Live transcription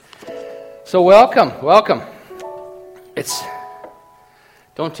So welcome.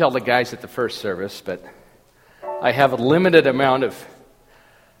 Don't tell the guys at the first service, but I have a limited amount of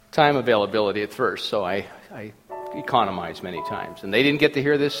time availability at first, so I economize many times. And they didn't get to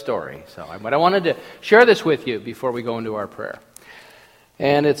hear this story, but I wanted to share this with you before we go into our prayer.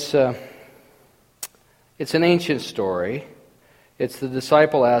 And it's an ancient story. It's the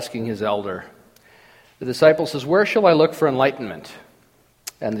disciple asking his elder. The disciple says, "Where shall I look for enlightenment?"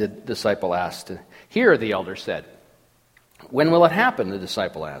 And the disciple asked. "Here," the elder said. "When will it happen?" the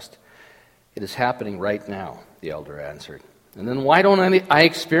disciple asked. "It is happening right now," the elder answered. "And then why don't I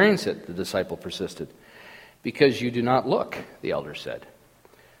experience it?" the disciple persisted. "Because you do not look," the elder said.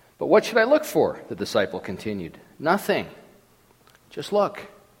 "But what should I look for?" the disciple continued. "Nothing. Just look."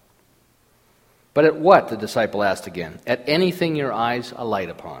 "But at what?" the disciple asked again. "At anything your eyes alight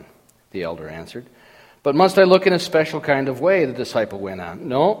upon," the elder answered. "But must I look in a special kind of way?" the disciple went on.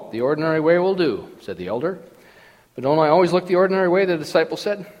 "No, the ordinary way will do," said the elder. "But don't I always look the ordinary way?" the disciple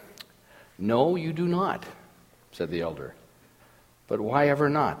said. "No, you do not," said the elder. "But why ever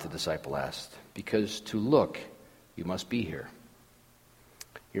not?" the disciple asked. "Because to look, you must be here.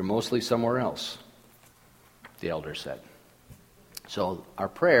 You're mostly somewhere else," the elder said. So our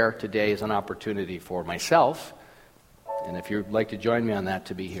prayer today is an opportunity for myself, and if you'd like to join me on that,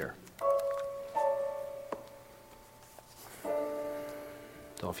 to be here.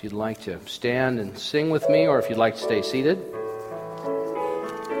 So if you'd like to stand and sing with me, or if you'd like to stay seated,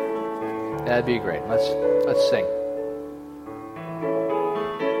 that'd be great. Let's sing.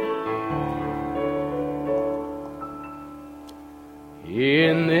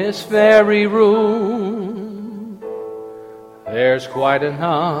 In this very room, there's quite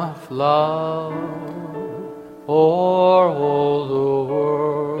enough love for all the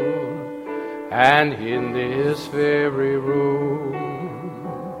world, and in this very room,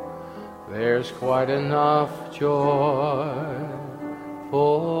 there's quite enough joy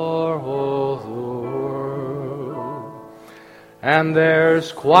for all the world. And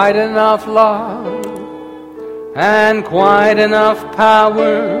there's quite enough love and quite enough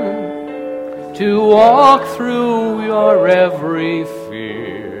power to walk through your every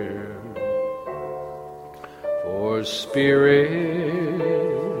fear. For Spirit,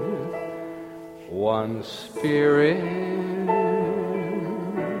 one Spirit,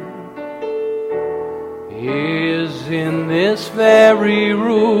 is in this very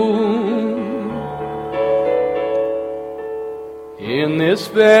room, in this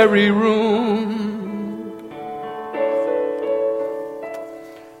very room,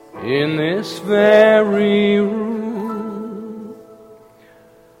 in this very room.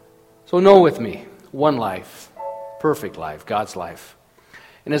 So know with me, one life, perfect life, God's life.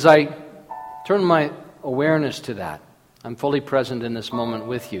 And as I turn my awareness to that, I'm fully present in this moment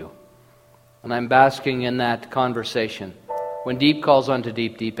with you. And I'm basking in that conversation. When deep calls unto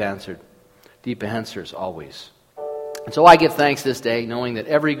deep, deep answers always. And so I give thanks this day, knowing that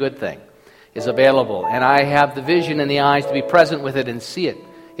every good thing is available. And I have the vision and the eyes to be present with it and see it.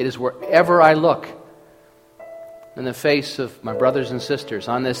 It is wherever I look, in the face of my brothers and sisters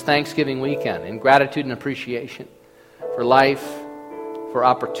on this Thanksgiving weekend, in gratitude and appreciation for life, for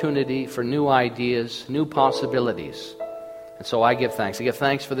opportunity, for new ideas, new possibilities. And so I give thanks. I give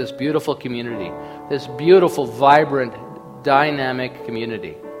thanks for this beautiful community, this beautiful, vibrant, dynamic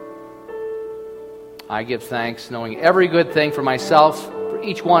community. I give thanks knowing every good thing for myself, for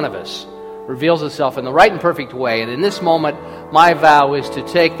each one of us, reveals itself in the right and perfect way. And in this moment, my vow is to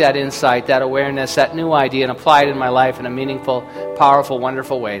take that insight, that awareness, that new idea, and apply it in my life in a meaningful, powerful,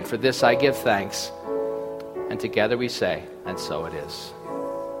 wonderful way. And for this I give thanks. And together we say, and so it is.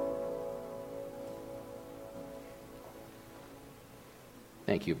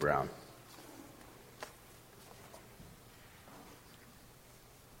 Thank you, Brown.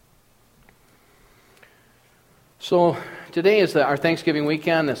 So today is our Thanksgiving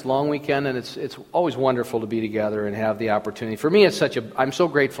weekend, this long weekend, and it's always wonderful to be together and have the opportunity. For me, I'm so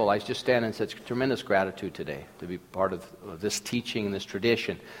grateful. I just stand in such tremendous gratitude today to be part of this teaching, this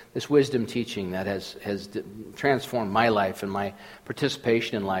tradition, this wisdom teaching that has transformed my life and my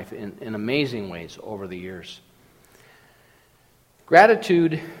participation in life in amazing ways over the years.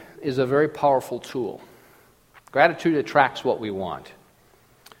 Gratitude is a very powerful tool. Gratitude attracts what we want.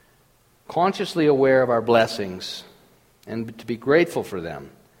 Consciously aware of our blessings and to be grateful for them.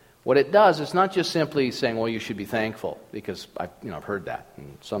 What it does is not just simply saying, well, you should be thankful, because I've heard that.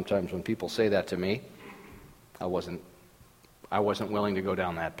 And sometimes when people say that to me, I wasn't willing to go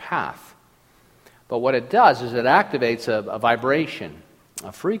down that path. But what it does is it activates a vibration,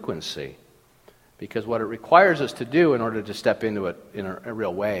 a frequency, Because what it requires us to do in order to step into it in a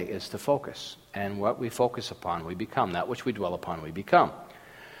real way is to focus. And what we focus upon, we become. That which we dwell upon, we become.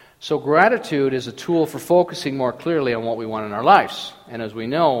 So gratitude is a tool for focusing more clearly on what we want in our lives. And as we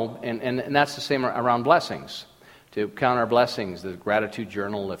know, and that's the same around blessings. To count our blessings, the gratitude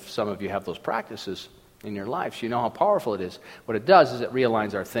journal, if some of you have those practices in your lives, you know how powerful it is. What it does is it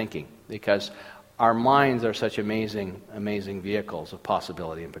realigns our thinking, because our minds are such amazing, amazing vehicles of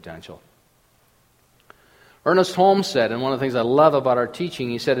possibility and potential. Ernest Holmes said, and one of the things I love about our teaching,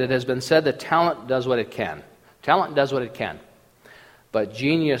 he said, it has been said that talent does what it can. Talent does what it can, but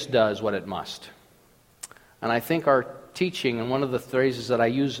genius does what it must. And I think our teaching, and one of the phrases that I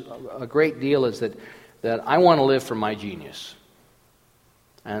use a great deal is that I want to live for my genius.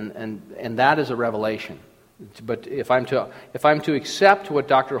 And that is a revelation. But if I'm to accept what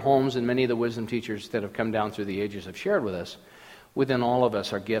Dr. Holmes and many of the wisdom teachers that have come down through the ages have shared with us, within all of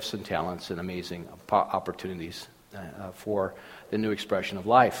us are gifts and talents and amazing opportunities for the new expression of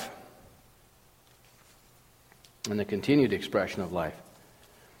life and the continued expression of life.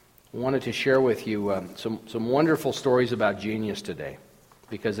 I wanted to share with you some wonderful stories about genius today,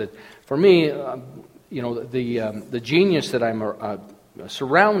 because for me, the genius that I'm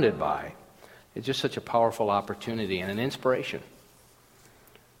surrounded by is just such a powerful opportunity and an inspiration.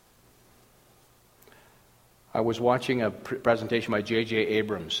 I was watching a presentation by J.J.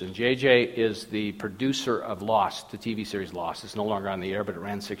 Abrams, and J.J. is the producer of Lost, the TV series Lost. It's no longer on the air, but it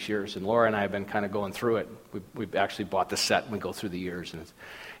ran 6 years, and Laura and I have been kind of going through it. We've actually bought the set, and we go through the years, and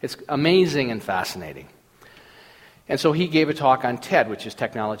it's amazing and fascinating. And so he gave a talk on TED, which is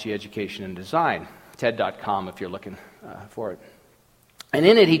Technology, Education, and Design, TED.com if you're looking for it. And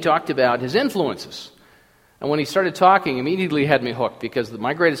in it, he talked about his influences. And when he started talking, immediately had me hooked, because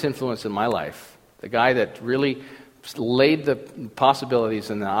my greatest influence in my life, the guy that really laid the possibilities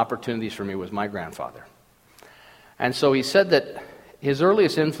and the opportunities for me, was my grandfather. And so he said that his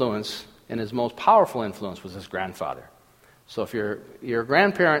earliest influence and his most powerful influence was his grandfather. So if you're a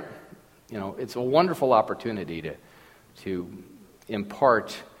grandparent, it's a wonderful opportunity to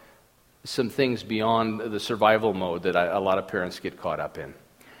impart some things beyond the survival mode that a lot of parents get caught up in.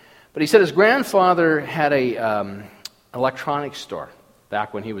 But he said his grandfather had a electronics store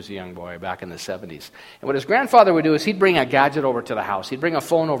back when he was a young boy, back in the 70s. And what his grandfather would do is he'd bring a gadget over to the house. He'd bring a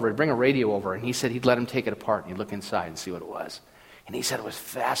phone over, he'd bring a radio over, and he said he'd let him take it apart, and he'd look inside and see what it was. And he said it was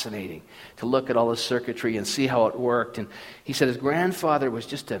fascinating to look at all the circuitry and see how it worked. And he said his grandfather was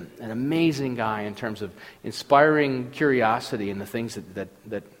just an amazing guy in terms of inspiring curiosity and the things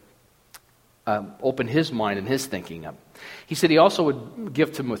that opened his mind and his thinking up. He said he also would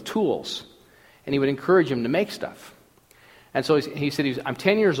gift him with tools, and he would encourage him to make stuff. And so he said, I'm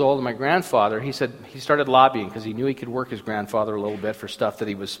 10 years old, and my grandfather, he said he started lobbying because he knew he could work his grandfather a little bit for stuff that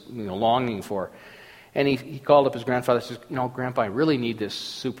he was longing for. And he called up his grandfather and says, Grandpa, I really need this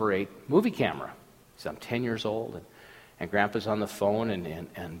Super 8 movie camera. He said, I'm 10 years old, and Grandpa's on the phone, and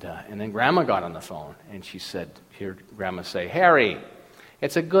then Grandma got on the phone, and she said, hear Grandma say, Harry,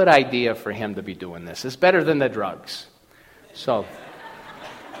 it's a good idea for him to be doing this. It's better than the drugs. So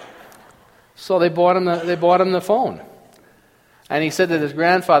they bought him the phone. And he said that his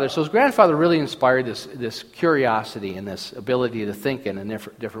grandfather really inspired this curiosity and this ability to think in a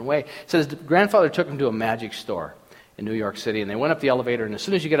different way. He said his grandfather took him to a magic store in New York City, and they went up the elevator, and as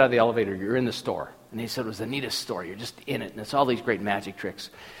soon as you get out of the elevator, you're in the store. And he said it was the neatest store. You're just in it, and it's all these great magic tricks.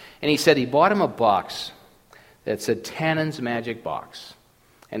 And he said he bought him a box that said Tannen's Magic Box.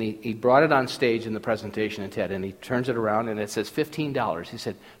 And he brought it on stage in the presentation at TED, and he turns it around, and it says $15. He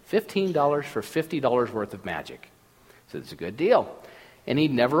said, $15 for $50 worth of magic. He said, it's a good deal. And he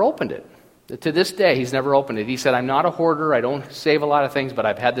never opened it. To this day, he's never opened it. He said, I'm not a hoarder. I don't save a lot of things, but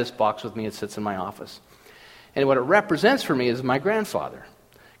I've had this box with me. It sits in my office. And what it represents for me is my grandfather.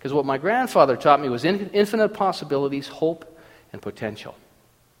 Because what my grandfather taught me was infinite possibilities, hope, and potential.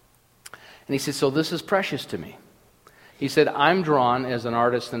 And he said, so this is precious to me. He said, I'm drawn as an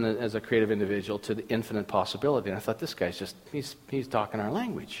artist and as a creative individual to the infinite possibility. And I thought, this guy's he's talking our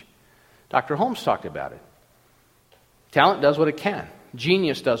language. Dr. Holmes talked about it. Talent does what it can.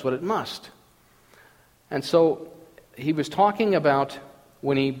 Genius does what it must. And so he was talking about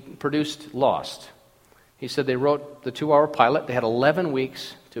when he produced Lost. He said they wrote the 2-hour pilot. They had 11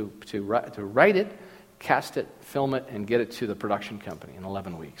 weeks to write it, cast it, film it, and get it to the production company in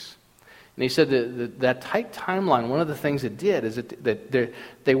 11 weeks. And he said that tight timeline, one of the things it did is that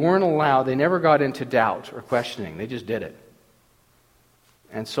they weren't allowed, they never got into doubt or questioning. They just did it.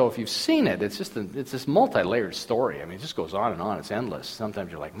 And so if you've seen it, it's this multi-layered story. I mean, it just goes on and on. It's endless.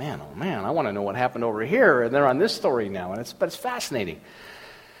 Sometimes you're like, man, oh man, I want to know what happened over here, and they're on this story now. But it's fascinating.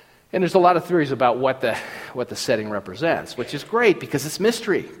 And there's a lot of theories about what the setting represents, which is great because it's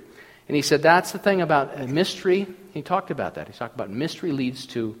mystery. And he said that's the thing about mystery. He talked about that. He talked about mystery leads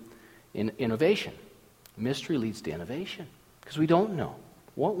to innovation. Mystery leads to innovation because we don't know.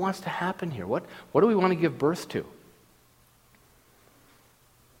 What wants to happen here? What do we want to give birth to?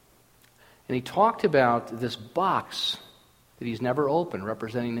 And he talked about this box that he's never opened,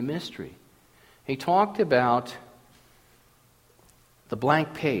 representing the mystery. He talked about the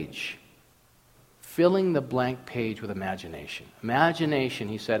blank page, filling the blank page with imagination. Imagination,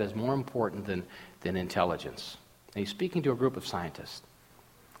 he said, is more important than intelligence. And he's speaking to a group of scientists.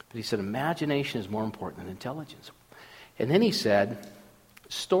 But he said imagination is more important than intelligence. And then he said,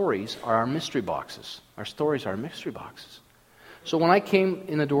 stories are our mystery boxes. Our stories are our mystery boxes. So when I came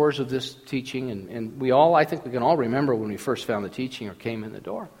in the doors of this teaching, and I think we can all remember when we first found the teaching or came in the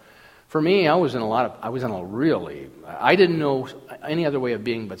door. For me, I didn't know any other way of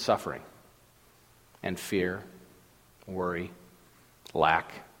being but suffering and fear, worry,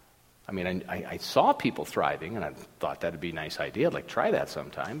 lack. I mean, I saw people thriving, and I thought that'd be a nice idea. I'd like to try that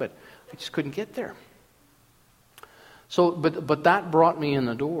sometime, but I just couldn't get there. So, but that brought me in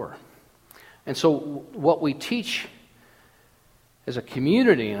the door. And so what we teach as a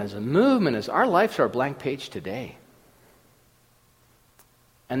community and as a movement is our lives are a blank page today.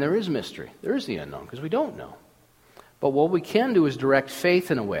 And there is mystery. There is the unknown because we don't know. But what we can do is direct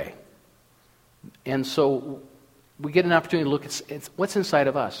faith in a way. And so we get an opportunity to look at what's inside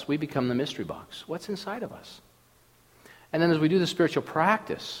of us. We become the mystery box. What's inside of us? And then as we do the spiritual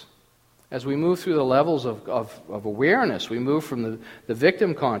practice, as we move through the levels of awareness, we move from the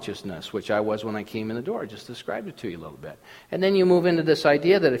victim consciousness, which I was when I came in the door. I just described it to you a little bit. And then you move into this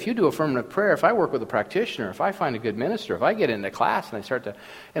idea that if you do affirmative prayer, if I work with a practitioner, if I find a good minister, if I get into class and I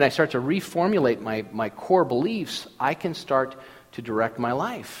start to reformulate my core beliefs, I can start to direct my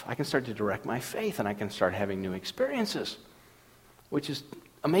life. I can start to direct my faith, and I can start having new experiences, which is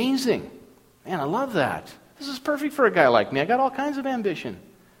amazing. Man, I love that. This is perfect for a guy like me. I got all kinds of ambition.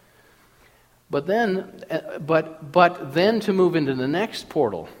 But then to move into the next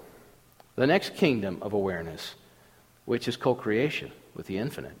portal, the next kingdom of awareness, which is co-creation with the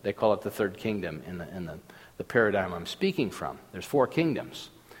infinite. They call it the third kingdom in the paradigm I'm speaking from. There's 4 kingdoms.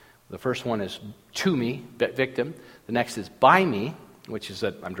 The first one is to me, victim. The next is by me, which is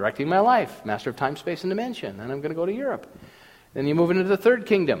that I'm directing my life, master of time, space, and dimension, and I'm going to go to Europe. Then you move into the third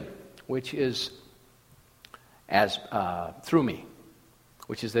kingdom, which is as through me,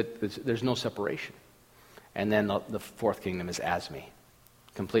 which is that there's no separation. And then the fourth kingdom is as me,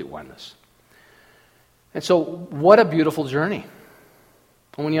 complete oneness. And so what a beautiful journey.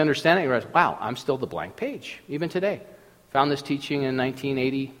 And when you understand it, you realize, wow, I'm still the blank page, even today. Found this teaching in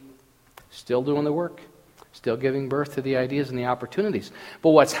 1980, still doing the work, still giving birth to the ideas and the opportunities. But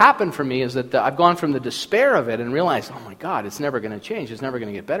what's happened for me is that I've gone from the despair of it and realized, oh my God, it's never going to change, it's never going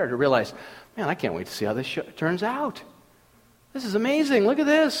to get better, to realize, man, I can't wait to see how this turns out. This is amazing. Look at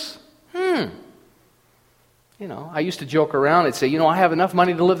this. You know, I used to joke around. I'd say, I have enough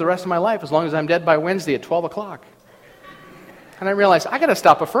money to live the rest of my life as long as I'm dead by Wednesday at 12 o'clock. And I realized, I got to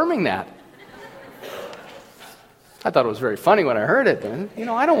stop affirming that. I thought it was very funny when I heard it. And,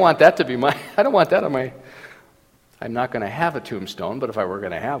 I don't want that to be I don't want that on my, I'm not going to have a tombstone, but if I were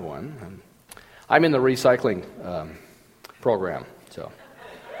going to have one, I'm in the recycling program, so.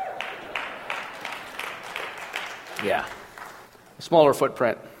 Yeah. Smaller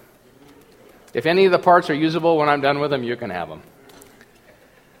footprint. If any of the parts are usable when I'm done with them, you can have them.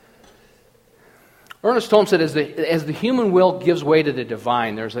 Ernest Holmes said, as the human will gives way to the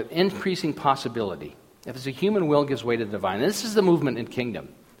divine, there's an increasing possibility. If the human will gives way to the divine. And this is the movement in kingdom.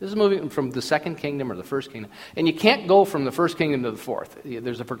 This is moving from the second kingdom or the first kingdom. And you can't go from the first kingdom to the fourth.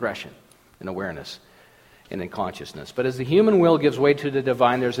 There's a progression in awareness and in consciousness. But as the human will gives way to the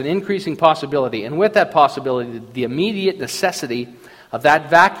divine, there's an increasing possibility. And with that possibility, the immediate necessity of that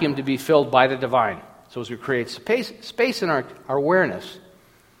vacuum to be filled by the divine. So as we create space in our awareness,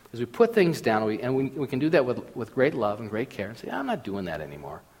 as we put things down, we can do that with great love and great care, and say, I'm not doing that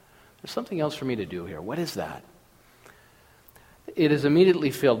anymore. There's something else for me to do here. What is that? It is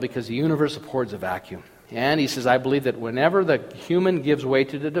immediately filled because the universe abhors a vacuum. And he says, I believe that whenever the human gives way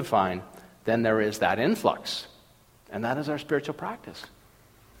to the divine, then there is that influx. And that is our spiritual practice.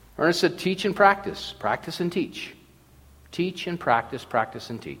 Ernest said, teach and practice. Practice and teach. Teach and practice, practice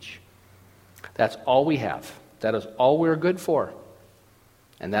and teach. That's all we have. That is all we're good for.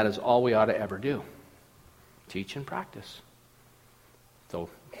 And that is all we ought to ever do. Teach and practice. So,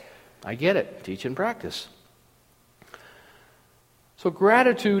 I get it. Teach and practice. So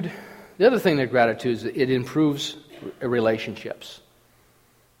gratitude, the other thing that gratitude is, it improves relationships.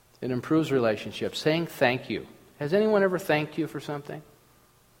 It improves relationships. Saying thank you. Has anyone ever thanked you for something?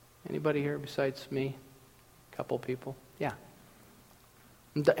 Anybody here besides me? A couple people? Yeah.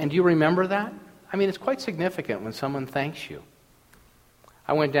 And do you remember that? I mean, it's quite significant when someone thanks you.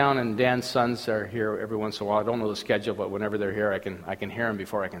 I went down, and Dan's sons are here every once in a while. I don't know the schedule, but whenever they're here, I can hear them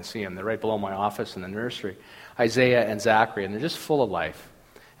before I can see them. They're right below my office in the nursery, Isaiah and Zachary, and they're just full of life.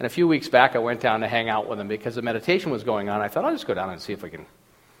 And a few weeks back, I went down to hang out with them because the meditation was going on. I thought, I'll just go down and see if we can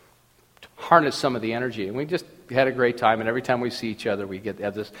harness some of the energy. And we just had a great time, and every time we see each other, we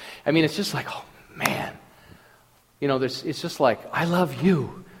have this. I mean, it's just like, oh, man. You know, it's just like, I love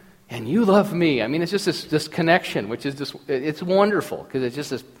you, and you love me. I mean, it's just this connection, which is just, it's wonderful, because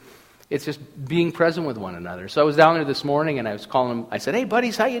it's just being present with one another. So I was down there this morning, and I was calling them. I said, hey,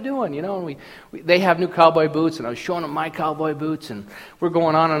 buddies, how you doing? You know, and they have new cowboy boots, and I was showing them my cowboy boots, and we're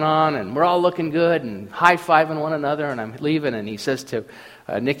going on, and we're all looking good, and high-fiving one another, and I'm leaving, and he says to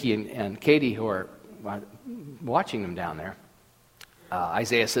Nikki and Katie, who are watching them down there,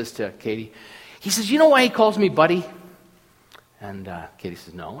 Isaiah says to Katie, he says, you know why he calls me buddy? And Katie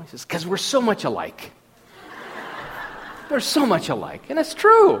says, no. He says, because we're so much alike. We're so much alike. And it's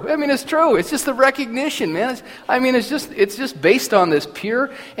true. I mean, it's true. It's just the recognition, man. It's just based on this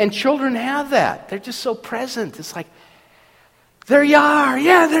pure, and children have that. They're just so present. It's like, there you are.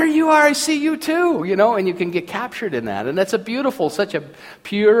 Yeah, there you are. I see you too. You know, and you can get captured in that. And that's such a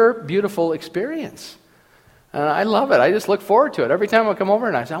pure, beautiful experience. I love it. I just look forward to it. Every time I come over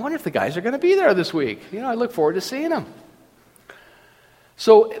and I say, I wonder if the guys are going to be there this week. You know, I look forward to seeing them.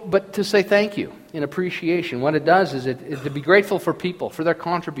 So, but to say thank you in appreciation, what it does is to be grateful for people, for their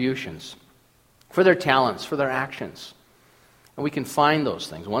contributions, for their talents, for their actions. And we can find those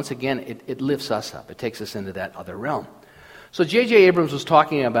things. Once again, it lifts us up. It takes us into that other realm. So J.J. Abrams was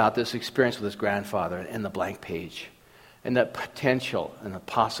talking about this experience with his grandfather and the blank page, and that potential and the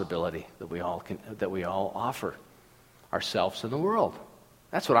possibility that we all offer ourselves in the world.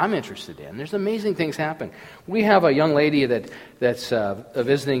 That's what I'm interested in. There's amazing things happen. We have a young lady that's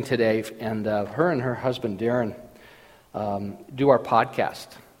visiting today, and her and her husband Darren do our podcast,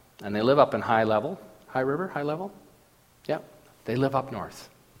 and they live up in High Level. Yeah, they live up north.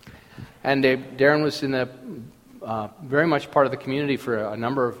 And Darren was in the very much part of the community for a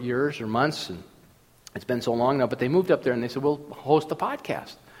number of years or months, and it's been so long now, but they moved up there and they said, we'll host a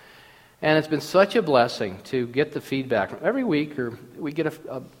podcast. And it's been such a blessing to get the feedback. Every week, or we get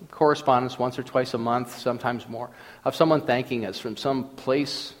a correspondence once or twice a month, sometimes more, of someone thanking us from some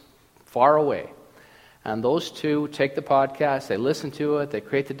place far away. And those two take the podcast, they listen to it, they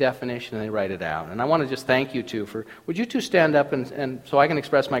create the definition, and they write it out. And I want to just thank you two would you two stand up and so I can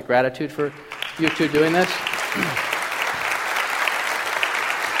express my gratitude for you two doing this?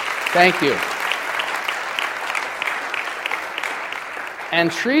 Thank you. And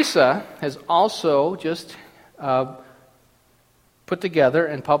Teresa has also just put together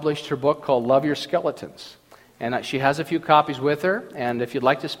and published her book called Love Your Skeletons. And she has a few copies with her. And if you'd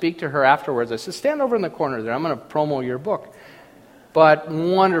like to speak to her afterwards, I said, stand over in the corner there. I'm going to promo your book. But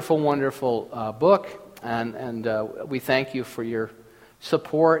wonderful, wonderful book. And we thank you for your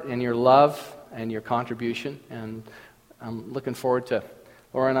support and your love and your contribution. And I'm looking forward to,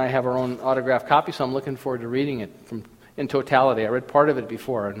 Laura and I have our own autographed copy, so I'm looking forward to reading it in totality. I read part of it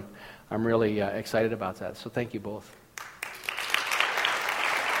before, and I'm really excited about that. So thank you both.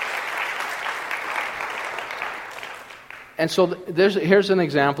 And so here's an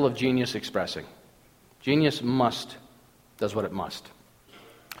example of genius expressing. Genius does what it must.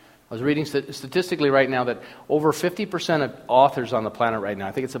 I was reading statistically right now that over 50% of authors on the planet right now,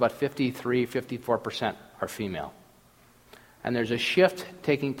 I think it's about 53, 54% are female. And there's a shift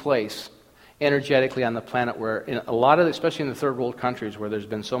taking place energetically on the planet where in a lot of, especially in the third world countries where there's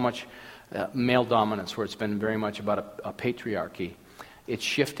been so much male dominance, where it's been very much about a patriarchy, it's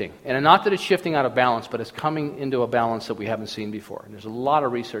shifting. And not that it's shifting out of balance, but it's coming into a balance that we haven't seen before. And there's a lot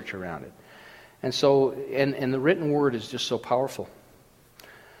of research around it. And so, and the written word is just so powerful.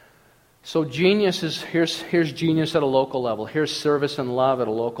 So genius is, here's genius at a local level. Here's service and love at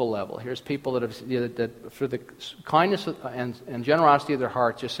a local level. Here's people that for the kindness and generosity of their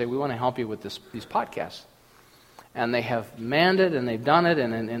heart, just say, we want to help you with these podcasts. And they have manned it, and they've done it,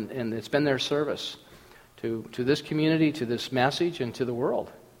 and it's been their service to this community, to this message, and to the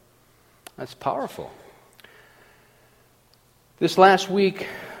world. That's powerful. This last week,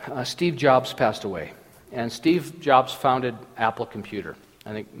 Steve Jobs passed away. And Steve Jobs founded Apple Computer.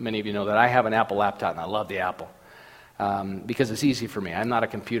 I think many of you know that. I have an Apple laptop, and I love the Apple because it's easy for me. I'm not a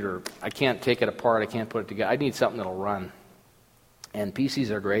computer. I can't take it apart. I can't put it together. I need something that'll run. And PCs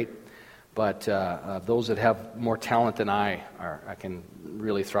are great, But those that have more talent than I can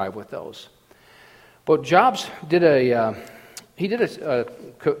really thrive with those. But Jobs did a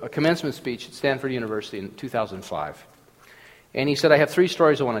commencement speech at Stanford University in 2005. And he said, I have 3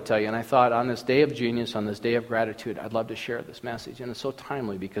 stories I want to tell you. And I thought, on this day of genius, on this day of gratitude, I'd love to share this message. And it's so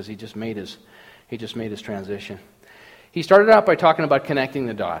timely because he just made his transition. He started out by talking about connecting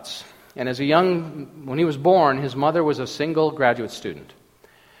the dots. And when he was born, his mother was a single graduate student.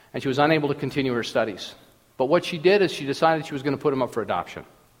 And she was unable to continue her studies. But what she did is she decided she was going to put him up for adoption.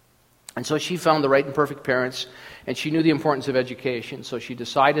 And so she found the right and perfect parents, and she knew the importance of education. So she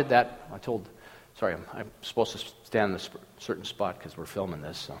decided that, I'm supposed to stand in a certain spot because we're filming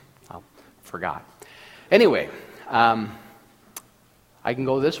this, so I forgot. Anyway, I can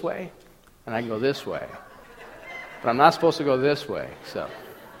go this way, and I can go this way. But I'm not supposed to go this way,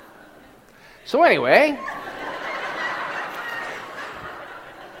 So anyway,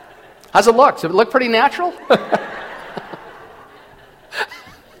 how's it look? Does it look pretty natural?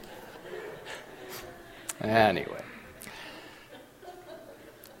 Anyway.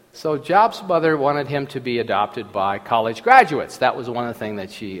 So Jobs' mother wanted him to be adopted by college graduates. That was one of the things that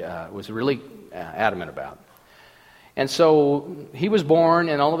she was really adamant about. And so he was born,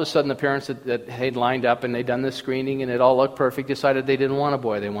 and all of a sudden the parents that had lined up and they'd done the screening and it all looked perfect decided they didn't want a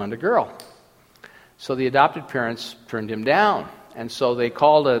boy, they wanted a girl. So the adopted parents turned him down. And so they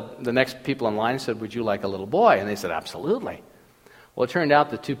called the next people in line and said, would you like a little boy? And they said, absolutely. Well, it turned out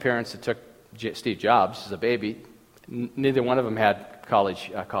the 2 parents that took Steve Jobs as a baby, neither one of them had college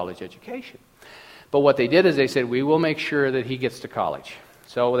education. But what they did is they said, we will make sure that he gets to college.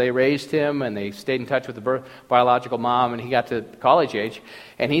 So they raised him, and they stayed in touch with the biological mom, and he got to college age,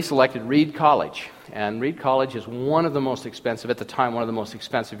 and he selected Reed College. And Reed College is one of the most expensive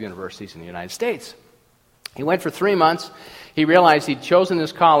universities in the United States. He went for 3 months. He realized he'd chosen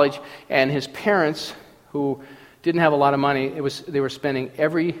this college, and his parents, who didn't have a lot of money, they were spending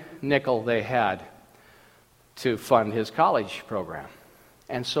every nickel they had to fund his college program.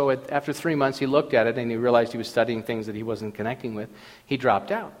 And so after 3 months, he looked at it and he realized he was studying things that he wasn't connecting with. He dropped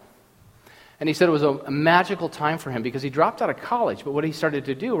out. And he said it was a magical time for him because he dropped out of college. But what he started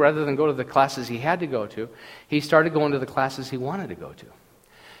to do, rather than go to the classes he had to go to, he started going to the classes he wanted to go to.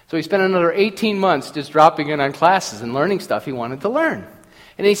 So he spent another 18 months just dropping in on classes and learning stuff he wanted to learn.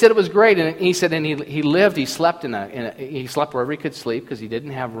 And he said it was great. And he said, he slept he slept wherever he could sleep because he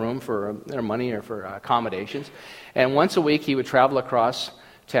didn't have room for money or for accommodations. And once a week he would travel across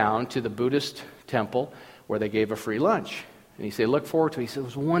town to the Buddhist temple where they gave a free lunch. And he said, look forward to it. He said, it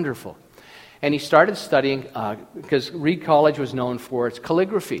was wonderful. And he started studying, because Reed College was known for its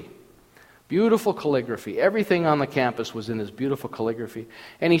calligraphy. Beautiful calligraphy. Everything on the campus was in this beautiful calligraphy.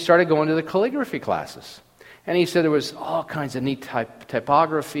 And he started going to the calligraphy classes. And he said there was all kinds of neat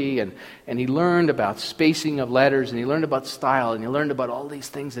typography, and he learned about spacing of letters, and he learned about style, and he learned about all these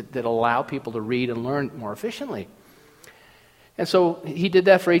things that allow people to read and learn more efficiently. And so he did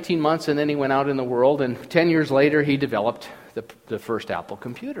that for 18 months, and then he went out in the world, and 10 years later he developed the first Apple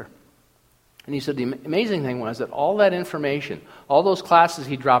computer. And he said the amazing thing was that all that information, all those classes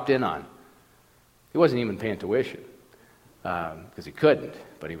he dropped in on, he wasn't even paying tuition, because he couldn't,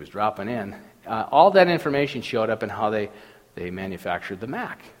 but he was dropping in. All that information showed up in how they manufactured the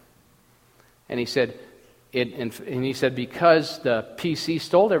Mac. And he said, because the PC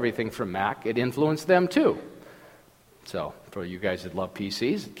stole everything from Mac, it influenced them too. So, for you guys that love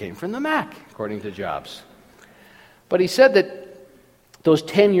PCs, it came from the Mac, according to Jobs. But he said that those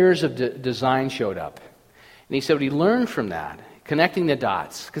 10 years of design showed up. And he said what he learned from that, connecting the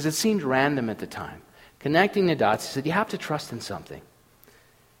dots, because it seemed random at the time. Connecting the dots, he said, you have to trust in something.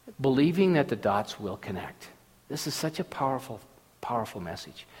 Believing that the dots will connect. This is such a powerful, powerful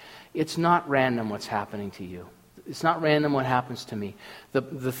message. It's not random what's happening to you. It's not random what happens to me.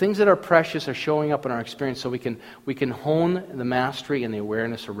 The things that are precious are showing up in our experience, so we can hone the mastery and the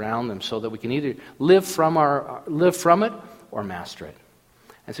awareness around them, so that we can either live from it or master it.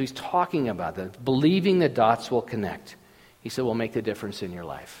 And so he's talking about that, believing the dots will connect. He said will make the difference in your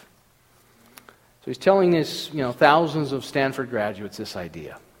life. So he's telling his thousands of Stanford graduates this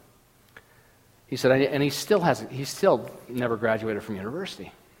idea. He said, and he still never graduated from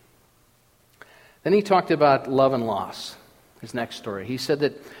university. Then he talked about love and loss, his next story. He said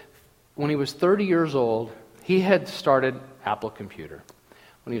that when he was 30 years old, he had started Apple Computer.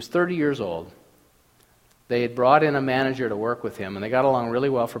 When he was 30 years old, they had brought in a manager to work with him, and they got along really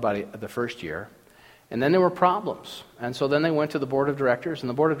well for about the first year. And then there were problems. And so then they went to the board of directors, and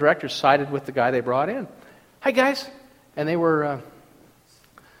the board of directors sided with the guy they brought in. Hi, guys. And they were...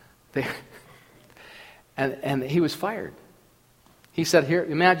 And he was fired. He said, here,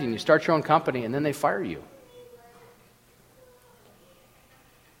 imagine you start your own company and then they fire you.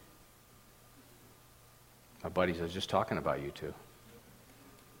 My buddy says, just talking about you two.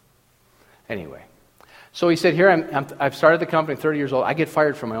 Anyway, so he said, here I've started the company, 30 years old. I get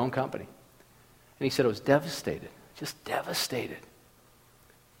fired from my own company. And he said, I was devastated, just devastated.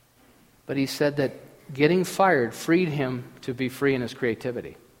 But he said that getting fired freed him to be free in his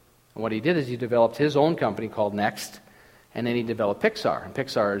creativity. And what he did is he developed his own company called Next, and then he developed Pixar. And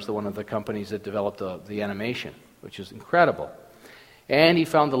Pixar is one of the companies that developed the animation, which is incredible. And he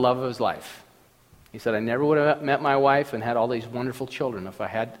found the love of his life. He said, I never would have met my wife and had all these wonderful children if I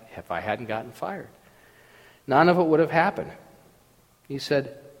hadn't gotten fired. None of it would have happened. He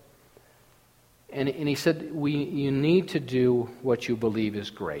said, and he said, you need to do what you believe is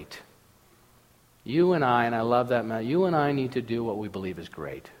great. You and I love that, Matt, you and I need to do what we believe is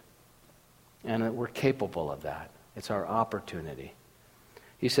great. And we're capable of that. It's our opportunity.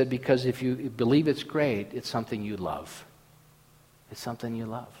 He said, because if you believe it's great, it's something you love. It's something you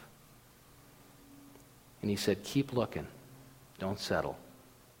love. And he said, keep looking. Don't settle.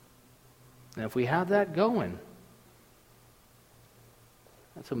 And if we have that going,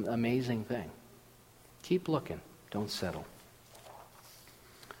 that's an amazing thing. Keep looking. Don't settle.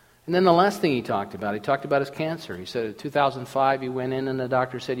 And then the last thing he talked about his cancer. He said in 2005 he went in and the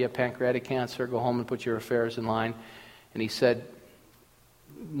doctor said, you have pancreatic cancer, go home and put your affairs in line. And he said,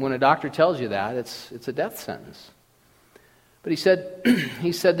 when a doctor tells you that, it's a death sentence. But he said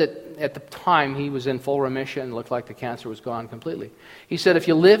that at the time he was in full remission, looked like the cancer was gone completely. He said, if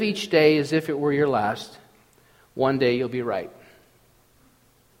you live each day as if it were your last, one day you'll be right.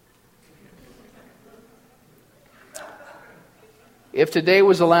 If today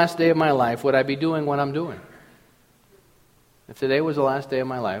was the last day of my life, would I be doing what I'm doing? If today was the last day of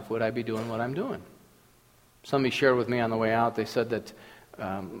my life, would I be doing what I'm doing? Somebody shared with me on the way out, they said that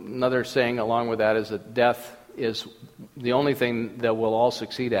another saying along with that is that death is the only thing that we'll all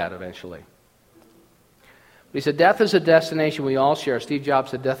succeed at eventually. He said, death is a destination we all share. Steve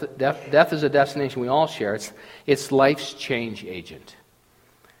Jobs said, death is a destination we all share. It's life's change agent.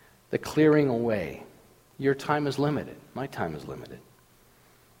 The clearing away. Your time is limited. My time is limited.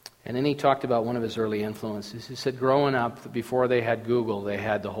 And then he talked about one of his early influences. He said, growing up, before they had Google, they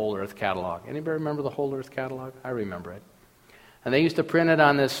had the Whole Earth Catalog. Anybody remember the Whole Earth Catalog? I remember it. And they used to print it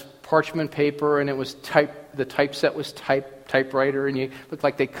on this parchment paper, and it was the typeset was typewriter, and you looked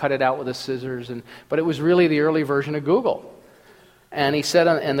like they cut it out with the scissors. But it was really the early version of Google. And he said,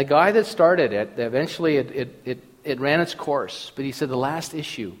 and the guy that started it, eventually it ran its course. But he said the last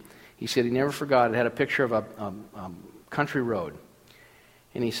issue, he said he never forgot, it had a picture of a country road.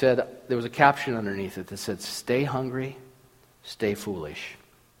 And he said there was a caption underneath it that said, stay hungry, stay foolish.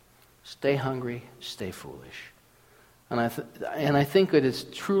 Stay hungry, stay foolish. And I think that it's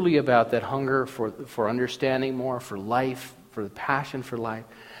truly about that hunger for understanding more, for life, for the passion for life.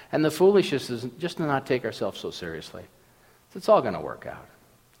 And the foolishness is just to not take ourselves so seriously. It's all going to work out.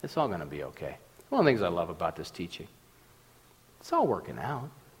 It's all going to be okay. One of the things I love about this teaching, it's all working out.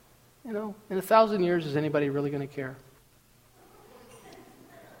 You know, in 1,000 years, is anybody really going to care?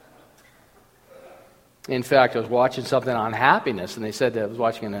 In fact, I was watching something on happiness, and they said that I was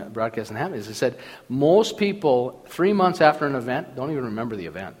watching a broadcast on happiness. They said most people, 3 months after an event, don't even remember the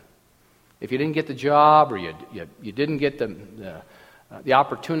event. If you didn't get the job or you didn't get the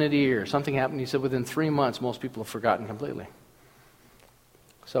opportunity or something happened, he said within 3 months, most people have forgotten completely.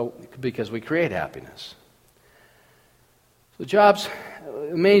 So, because we create happiness. So Jobs,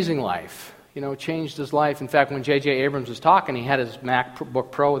 amazing life. You know, changed his life. In fact, when J.J. Abrams was talking, he had his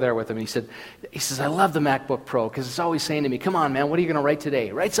MacBook Pro there with him. And he says, I love the MacBook Pro because it's always saying to me, come on, man, what are you going to write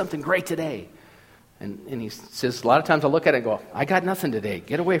today? Write something great today. And he says, a lot of times I look at it and go, I got nothing today.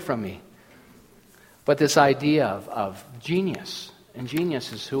 Get away from me. But this idea of genius, and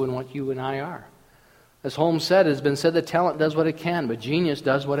genius is who and what you and I are. As Holmes said, it has been said that talent does what it can, but genius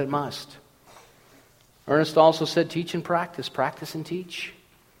does what it must. Ernest also said, teach and practice and teach.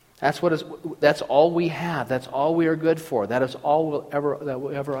 That's all we have. That's all we are good for. That is all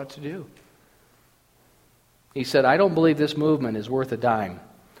we ever ought to do. He said, I don't believe this movement is worth a dime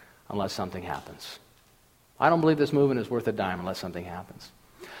unless something happens. I don't believe this movement is worth a dime unless something happens.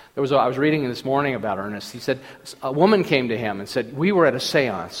 I was reading this morning about Ernest. He said, a woman came to him and said, we were at a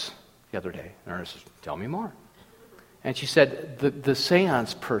seance the other day. And Ernest said, tell me more. And she said, the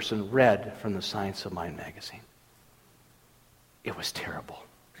seance person read from the Science of Mind magazine. It was terrible.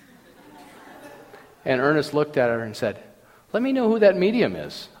 And Ernest looked at her and said, let me know who that medium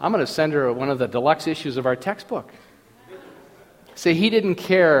is. I'm going to send her one of the deluxe issues of our textbook. See, he didn't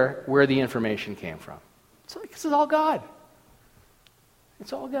care where the information came from. So this is all God.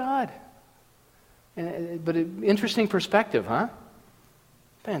 It's all God. But interesting perspective, huh?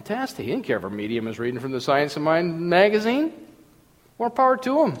 Fantastic. He didn't care if our medium is reading from the Science of Mind magazine. More power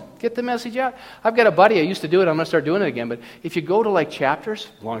to him. Get the message out. I've got a buddy, I used to do it, I'm going to start doing it again, but if you go to like Chapters,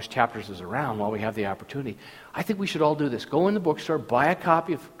 as long as Chapters is around while we have the opportunity, I think we should all do this. Go in the bookstore, buy a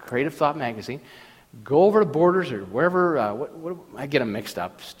copy of Creative Thought magazine, go over to Borders or wherever, I get them mixed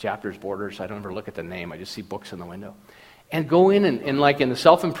up, Chapters, Borders, I don't ever look at the name, I just see books in the window. And go in and like in the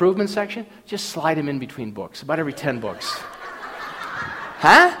self-improvement section, just slide them in between books, about every 10 books.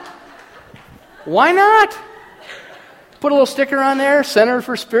 Huh? Why not? Put a little sticker on there, Center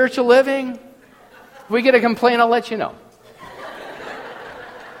for Spiritual Living. If we get a complaint, I'll let you know.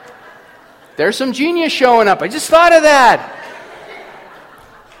 There's some genius showing up. I just thought of that.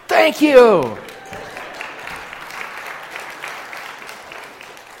 Thank you.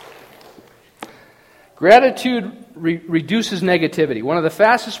 Gratitude reduces negativity. One of the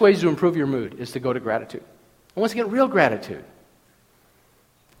fastest ways to improve your mood is to go to gratitude. And once again, real gratitude.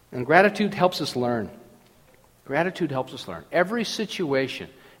 And gratitude helps us learn. Gratitude helps us learn. Every situation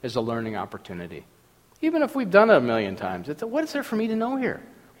is a learning opportunity. Even if we've done it a million times, what is there for me to know here?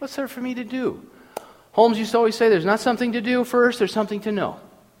 What's there for me to do? Holmes used to always say, there's not something to do first, there's something to know.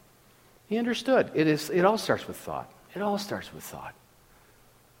 He understood. It all starts with thought. It all starts with thought.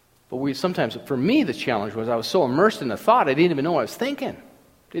 But sometimes, for me, the challenge was I was so immersed in the thought, I didn't even know what I was thinking.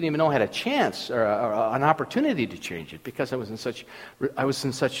 Didn't even know I had a chance or an opportunity to change it because I was in such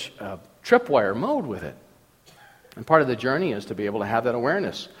tripwire mode with it. And part of the journey is to be able to have that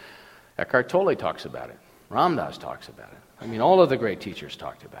awareness. Eckhart Tolle talks about it. Ram Dass talks about it. I mean, all of the great teachers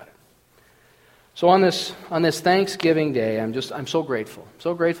talked about it. So on this Thanksgiving Day, I'm so grateful.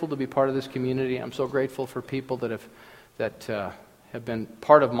 So grateful to be part of this community. I'm so grateful for people that have been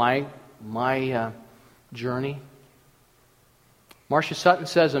part of my journey. Marcia Sutton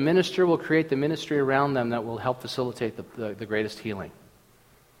says, a minister will create the ministry around them that will help facilitate the greatest healing.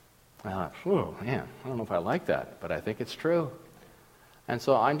 Oh, man, I don't know if I like that, but I think it's true. And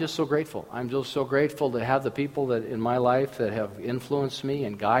so I'm just so grateful. I'm just so grateful to have the people that in my life that have influenced me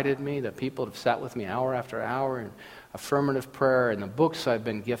and guided me, the people that have sat with me hour after hour in affirmative prayer, and the books I've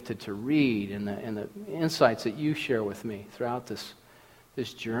been gifted to read, and the insights that you share with me throughout this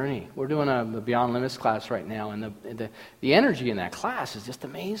journey. We're doing a Beyond Limits class right now, and the energy in that class is just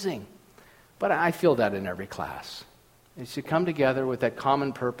amazing. But I feel that in every class. It's to come together with that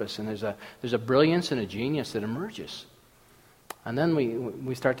common purpose, and there's a brilliance and a genius that emerges. And then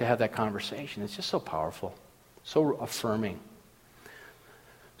we start to have that conversation. It's just so powerful, so affirming.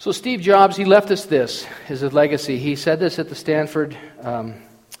 So Steve Jobs, he left us this as his legacy. He said this at the Stanford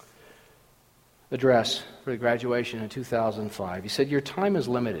address for the graduation in 2005. He said, your time is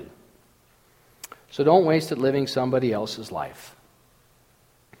limited, so don't waste it living somebody else's life.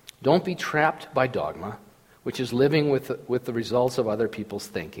 Don't be trapped by dogma, which is living with the results of other people's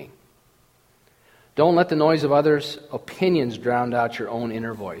thinking. Don't let the noise of others' opinions drown out your own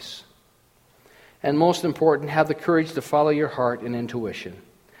inner voice. And most important, have the courage to follow your heart and intuition.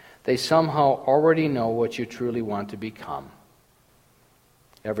 They somehow already know what you truly want to become.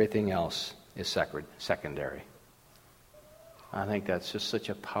 Everything else is secondary. I think that's just such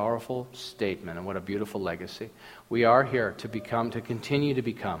a powerful statement, and what a beautiful legacy. We are here to continue to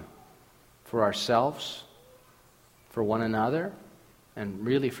become, for ourselves, for one another, and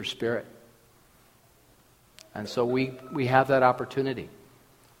really for Spirit. And so we have that opportunity.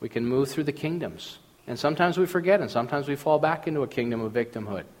 We can move through the kingdoms. And sometimes we forget, and sometimes we fall back into a kingdom of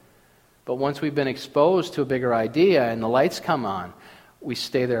victimhood. But once we've been exposed to a bigger idea and the lights come on, we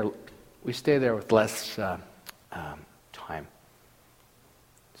stay there with less time.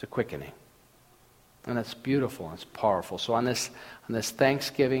 It's a quickening. And that's beautiful and it's powerful. So on this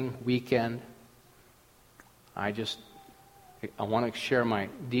Thanksgiving weekend, I want to share my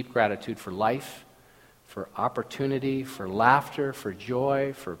deep gratitude for life, for opportunity, for laughter, for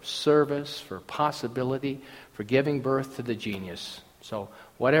joy, for service, for possibility, for giving birth to the genius. So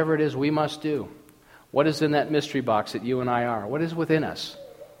whatever it is we must do, what is in that mystery box that you and I are? What is within us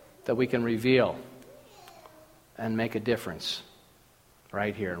that we can reveal and make a difference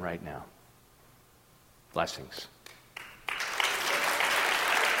right here and right now? Blessings.